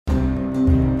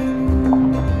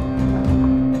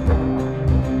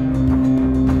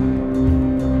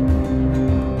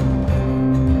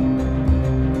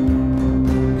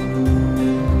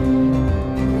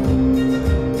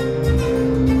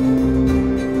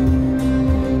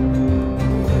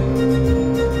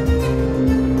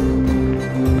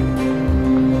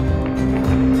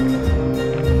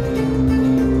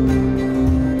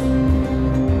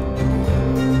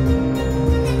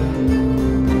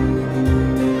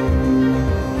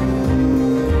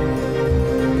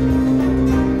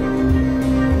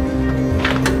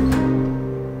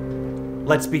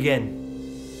let's begin.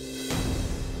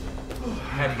 I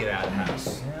had to get out of the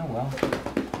house. Yeah, well,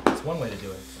 it's one way to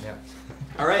do it. Yeah.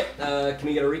 All right, can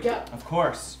we get a recap? Of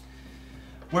course.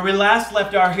 Where we last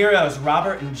left our heroes,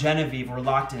 Robert and Genevieve were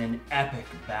locked in an epic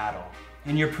battle.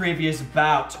 In your previous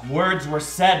bout, words were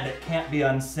said that can't be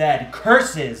unsaid.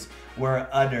 Curses were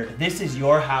uttered. This is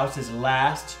your house's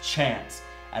last chance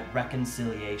at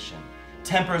reconciliation.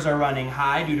 Tempers are running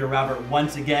high due to Robert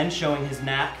once again showing his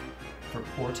knack for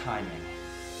poor timing.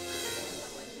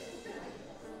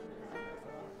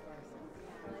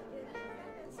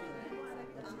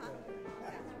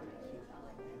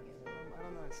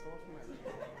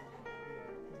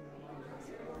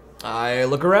 I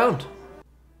look around.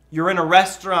 You're in a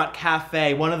restaurant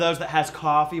cafe, one of those that has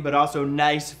coffee but also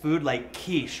nice food like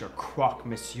quiche or croque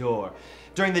monsieur.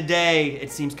 During the day,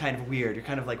 it seems kind of weird. You're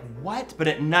kind of like, what? But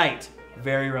at night,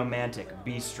 very romantic,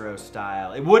 bistro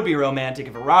style. It would be romantic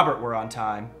if Robert were on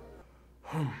time.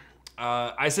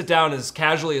 I sit down as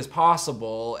casually as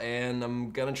possible, and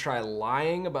I'm gonna try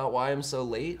lying about why I'm so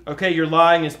late. Okay, your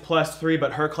lying is +3,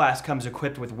 but her class comes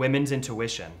equipped with women's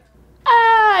intuition.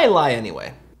 I lie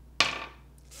anyway.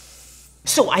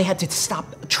 So I had to stop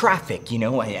traffic, you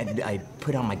know, I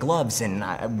put on my gloves and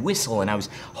I whistle and I was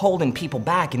holding people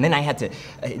back, and then I had to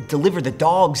deliver the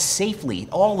dogs safely,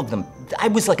 all of them. I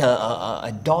was like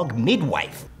a dog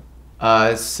midwife.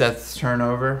 Seth's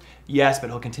turnover. Yes,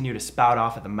 but he'll continue to spout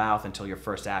off at the mouth until your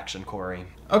first action, Cory.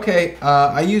 Okay,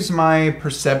 I use my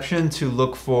perception to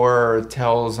look for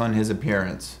tells on his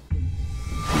appearance.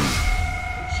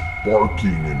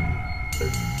 Barking and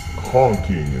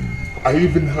honking, and I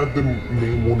even had them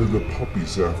name one of the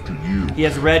puppies after you. He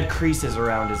has red creases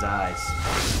around his eyes.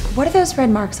 What are those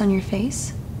red marks on your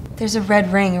face? There's a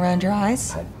red ring around your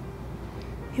eyes.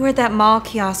 You were at that mall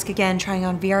kiosk again trying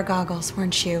on VR goggles,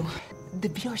 weren't you? The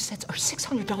VR sets are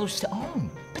 $600 to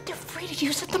own, but they're free to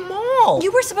use at the mall.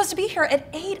 You were supposed to be here at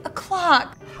 8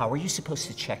 o'clock. How are you supposed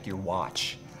to check your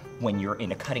watch when you're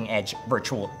in a cutting-edge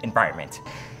virtual environment?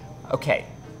 Okay,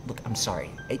 look, I'm sorry.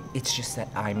 It's just that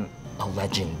I'm a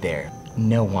legend there.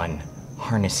 No one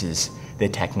harnesses the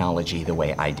technology the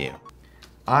way I do.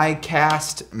 I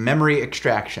cast memory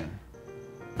extraction.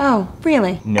 Oh,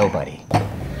 really? Nobody.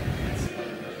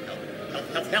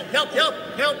 Help, help, help,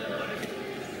 help!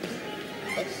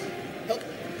 Help,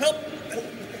 help, help!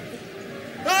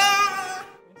 Ah!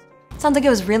 Sounds like it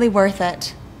was really worth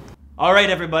it. All right,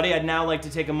 everybody, I'd now like to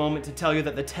take a moment to tell you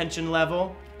that the tension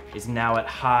level is now at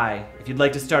high. If you'd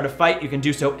like to start a fight, you can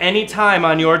do so anytime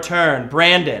on your turn.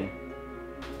 Brandon,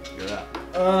 you're up.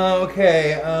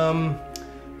 Okay,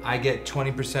 I get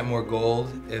 20% more gold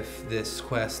if this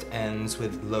quest ends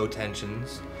with low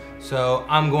tensions. So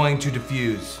I'm going to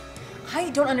defuse.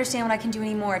 I don't understand what I can do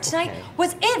anymore. Tonight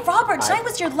was it, Robert. Tonight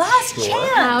was your last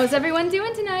chance. How's everyone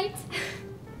doing tonight?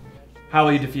 How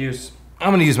will you defuse?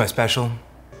 I'm gonna use my special.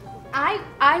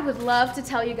 I would love to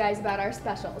tell you guys about our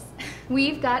specials.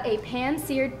 We've got a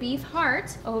pan-seared beef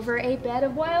heart over a bed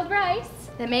of wild rice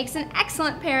that makes an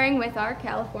excellent pairing with our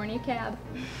California cab.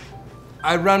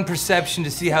 I run perception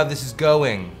to see how this is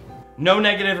going. No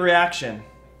negative reaction.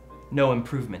 No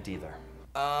improvement either.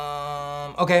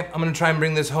 Okay, I'm gonna try and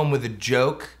bring this home with a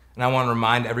joke, and I want to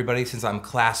remind everybody, since I'm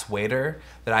class waiter,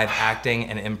 that I have acting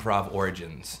and improv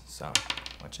origins. So,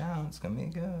 watch out, it's gonna be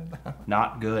good.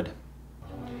 Not good.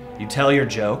 You tell your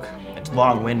joke, it's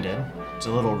long-winded, it's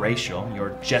a little racial,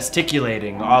 you're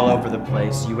gesticulating all over the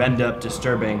place, you end up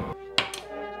disturbing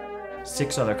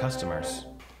 6 other customers.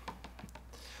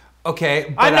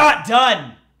 Okay, but I'm not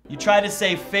done! You try to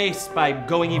save face by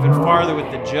going even farther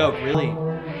with the joke, really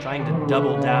trying to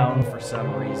double down for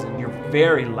some reason. You're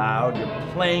very loud, you're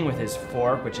playing with his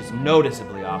fork, which is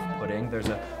noticeably off-putting. There's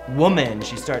a woman,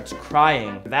 she starts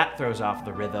crying. That throws off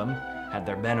the rhythm, had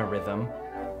there been a rhythm.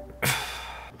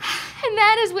 And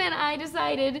that is when I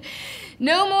decided,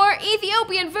 no more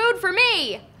Ethiopian food for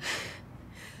me.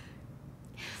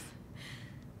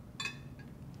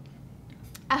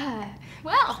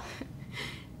 Well,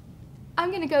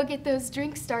 I'm gonna go get those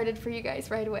drinks started for you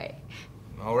guys right away.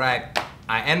 all right.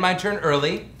 I end my turn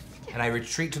early, and I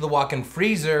retreat to the walk-in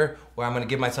freezer where I'm gonna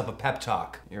give myself a pep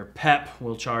talk. Your pep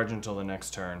will charge until the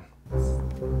next turn.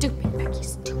 Stupid, Becky,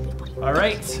 stupid. All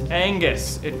right,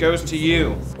 Angus, it goes to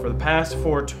you. For the past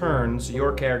 4 turns,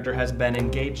 your character has been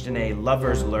engaged in a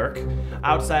lover's lurk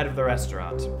outside of the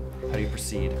restaurant. How do you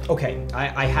proceed? Okay,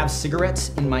 I have cigarettes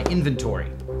in my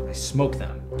inventory. I smoke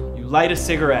them. You light a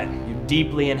cigarette, you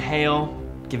deeply inhale,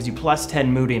 gives you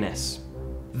 +10 moodiness.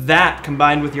 That,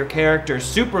 combined with your character's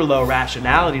super low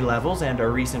rationality levels and a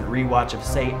recent rewatch of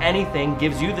Say Anything,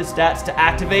 gives you the stats to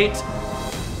activate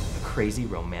a crazy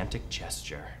romantic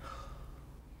gesture.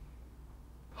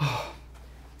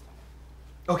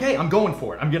 Okay, I'm going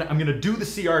for it. I'm gonna do the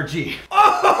CRG.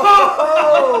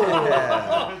 Oh!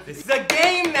 This is a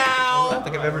game now! I don't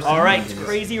think I've ever seen All right, these.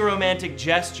 crazy romantic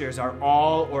gestures are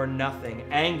all or nothing.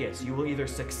 Angus, you will either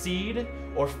succeed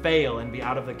or fail and be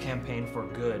out of the campaign for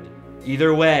good.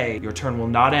 Either way, your turn will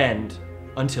not end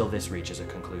until this reaches a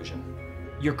conclusion.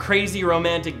 Your crazy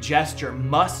romantic gesture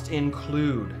must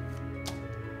include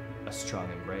a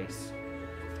strong embrace,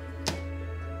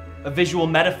 a visual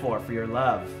metaphor for your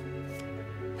love,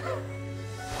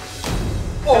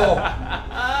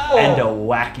 and a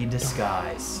wacky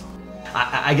disguise.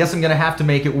 I guess I'm gonna have to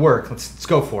make it work. Let's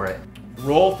go for it.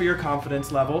 Roll for your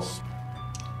confidence levels.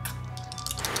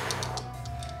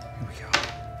 Here we go.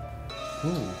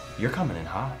 Ooh, you're coming in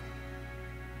hot.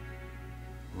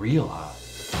 Real hot.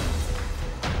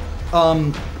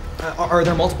 Are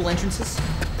there multiple entrances?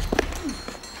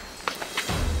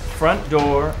 Front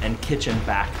door and kitchen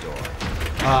back door.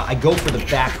 I go for the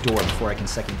back door before I can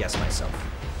second guess myself.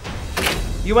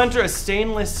 You enter a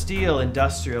stainless steel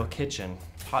industrial kitchen.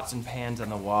 Pots and pans on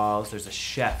the walls. There's a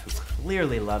chef who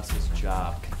clearly loves his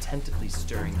job, contentedly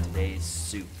stirring today's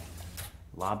soup.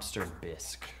 Lobster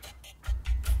bisque.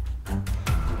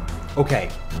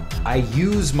 Okay, I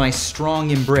use my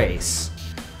strong embrace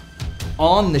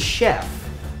on the chef,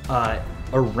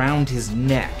 around his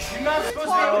neck. You're not supposed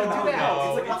to be able to do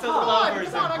that. It's a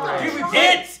lover's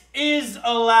embrace. It is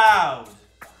allowed.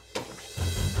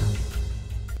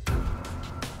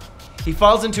 He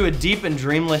falls into a deep and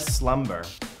dreamless slumber.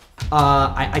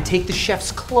 I take the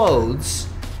chef's clothes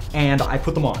and I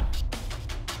put them on.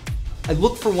 I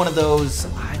look for one of those,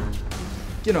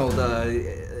 you know,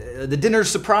 the dinner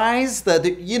surprise,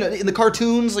 you know, in the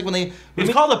cartoons, like when they.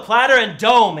 It's called a platter and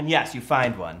dome, and yes, you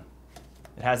find one.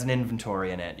 It has an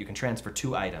inventory in it. You can transfer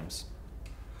 2 items.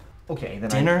 Okay, then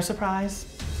Dinner surprise?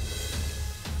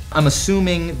 I'm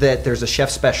assuming that there's a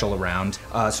chef special around,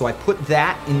 so I put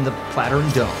that in the platter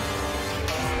and dome.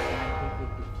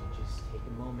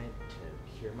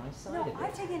 No,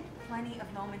 I've taken plenty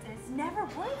of moments, and it's never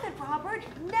worth it, Robert.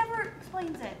 It never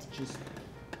explains it.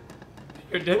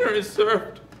 Your dinner is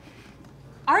served.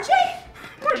 RJ?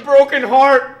 My broken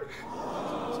heart.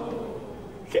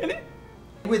 Get it?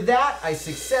 With that, I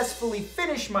successfully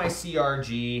finish my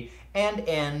CRG and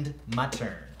end my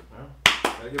turn.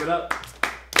 Gotta give it up.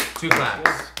 2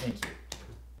 claps. Thank you.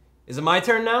 Is it my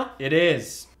turn now? It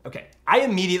is. Okay, I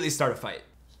immediately start a fight.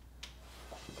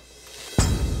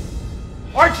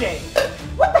 RJ,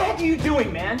 what the heck are you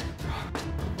doing, man?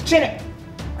 Jenna,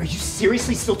 are you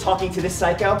seriously still talking to this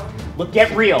psycho? Look,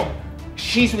 get real.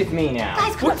 She's with me now.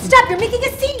 Guys, come on, stop. You're making a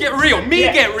scene. Get real.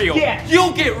 Get real. Yeah.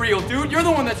 You'll get real, dude. You're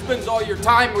the one that spends all your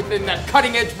time within that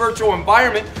cutting-edge virtual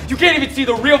environment. You can't even see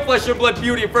the real flesh and blood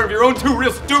beauty in front of your own 2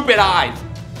 real stupid eyes.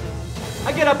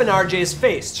 I get up in RJ's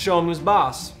face to show him who's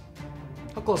boss.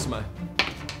 How close am I?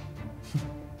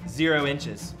 0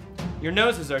 inches. Your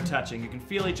noses are touching. You can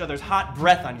feel each other's hot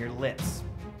breath on your lips.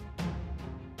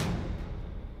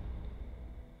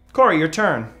 Cory, your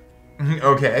turn.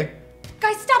 Okay.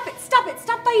 Guys, stop it. Stop it.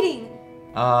 Stop fighting.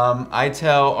 I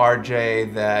tell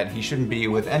RJ that he shouldn't be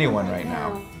with anyone right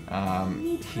now.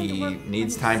 He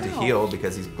needs time to heal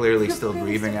because he's clearly still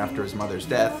grieving after his mother's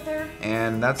death.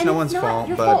 And that's no one's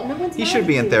fault, but he should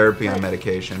be in therapy on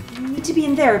medication. You need to be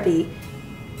in therapy.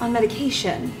 On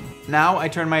medication. Now I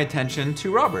turn my attention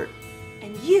to Robert.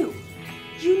 And you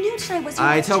knew tonight was your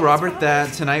I last tell chance, Robert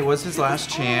that tonight was his last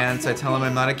chance. I tell him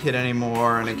I'm not a kid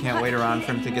anymore and I can't wait around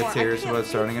for him to get serious about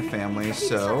starting a family,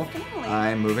 so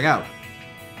I'm moving out.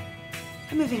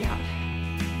 I'm moving out.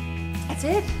 That's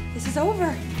it. This is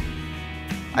over.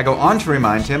 I go on to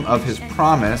remind him of his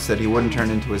promise that he wouldn't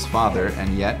turn into his father,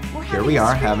 and yet here we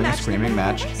are having a screaming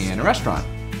match in a restaurant.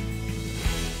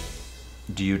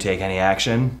 Do you take any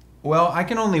action? Well, I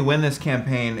can only win this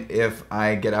campaign if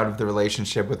I get out of the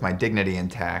relationship with my dignity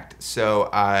intact. So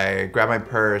I grab my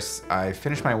purse, I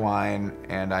finish my wine,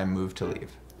 and I move to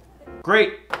leave.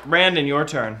 Great. Brandon, your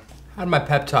turn. How'd my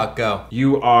pep talk go?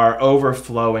 You are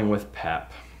overflowing with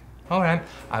pep. All right.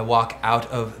 I walk out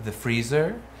of the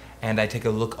freezer and I take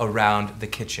a look around the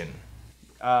kitchen.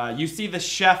 You see the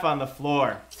chef on the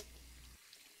floor.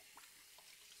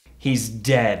 He's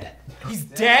dead. He's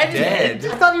dead? Dead?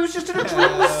 I thought he was just in a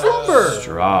dreamless slumber.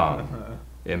 Strong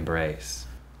embrace.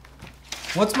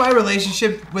 What's my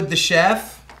relationship with the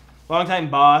chef? Longtime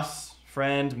boss,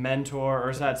 friend, mentor,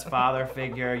 Ursat's father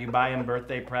figure. You buy him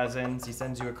birthday presents. He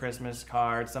sends you a Christmas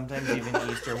card, sometimes even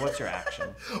Easter. What's your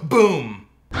action? Boom!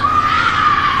 You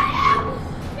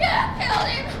killed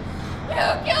him! You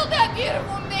killed that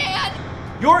beautiful man!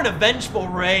 You're in a vengeful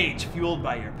rage fueled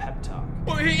by your pep talk.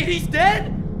 Well, he's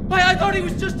dead? I thought he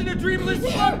was just in a dreamless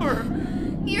slumber.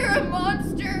 You're a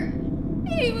monster.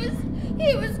 He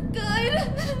was good.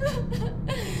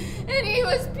 And he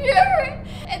was pure.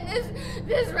 And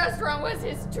this restaurant was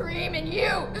his dream, and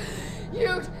you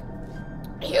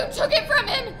took it from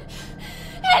him.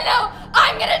 And now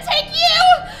I'm gonna take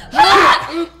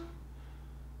you!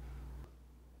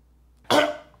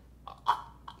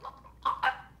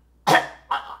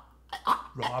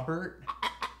 Robert?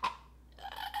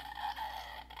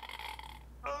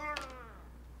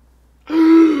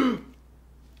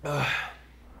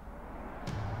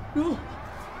 No.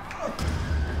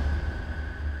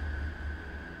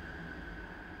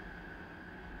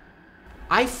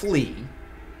 I flee.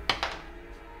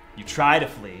 You try to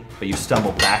flee, but you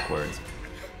stumble backwards.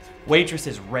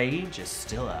 Waitress's rage is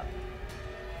still up.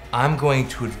 I'm going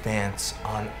to advance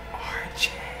on RJ.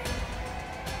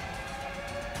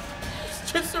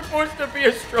 It's just supposed to be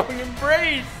a strong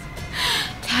embrace.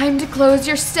 Time to close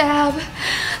your stab.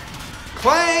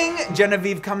 Clang!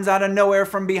 Genevieve comes out of nowhere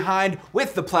from behind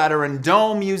with the platter and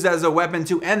dome used as a weapon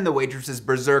to end the waitress's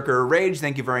berserker rage.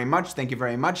 Thank you very much, thank you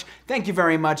very much, thank you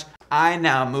very much. I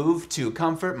now move to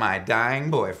comfort my dying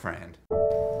boyfriend.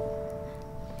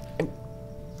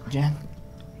 Jen,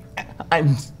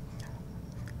 I'm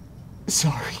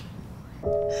sorry.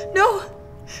 No,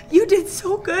 you did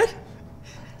so good.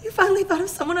 You finally thought of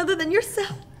someone other than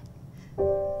yourself.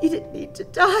 You didn't need to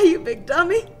die, you big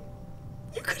dummy.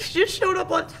 You could have just showed up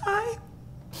on time.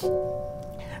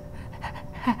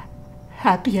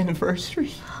 Happy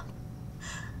anniversary.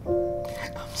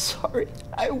 I'm sorry.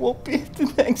 I won't be at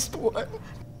the next one.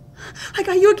 I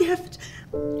got you a gift.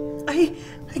 I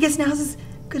guess now's as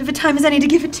good of a time as any to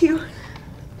give it to you.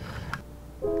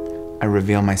 I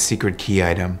reveal my secret key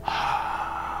item.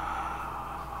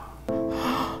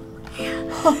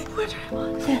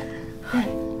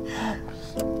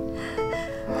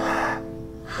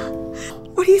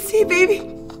 What do you see, baby?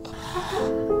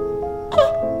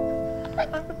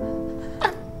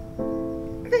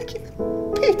 I'm making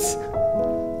pizza.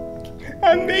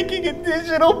 I'm making a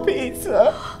digital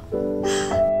pizza.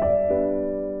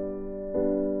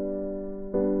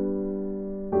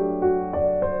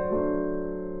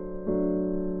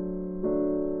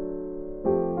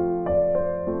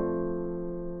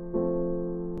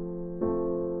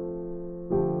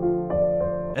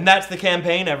 And that's the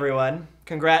campaign, everyone.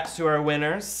 Congrats to our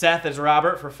winners, Seth as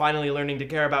Robert for finally learning to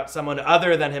care about someone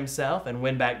other than himself and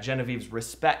win back Genevieve's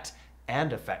respect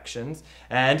and affections,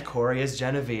 and Cory as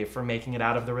Genevieve for making it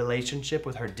out of the relationship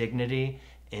with her dignity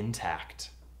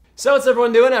intact. So what's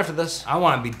everyone doing after this? I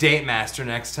want to be date master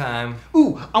next time.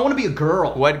 Ooh, I want to be a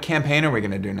girl. What campaign are we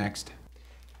gonna do next?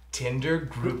 Tinder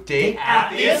group date At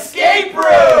the escape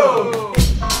room!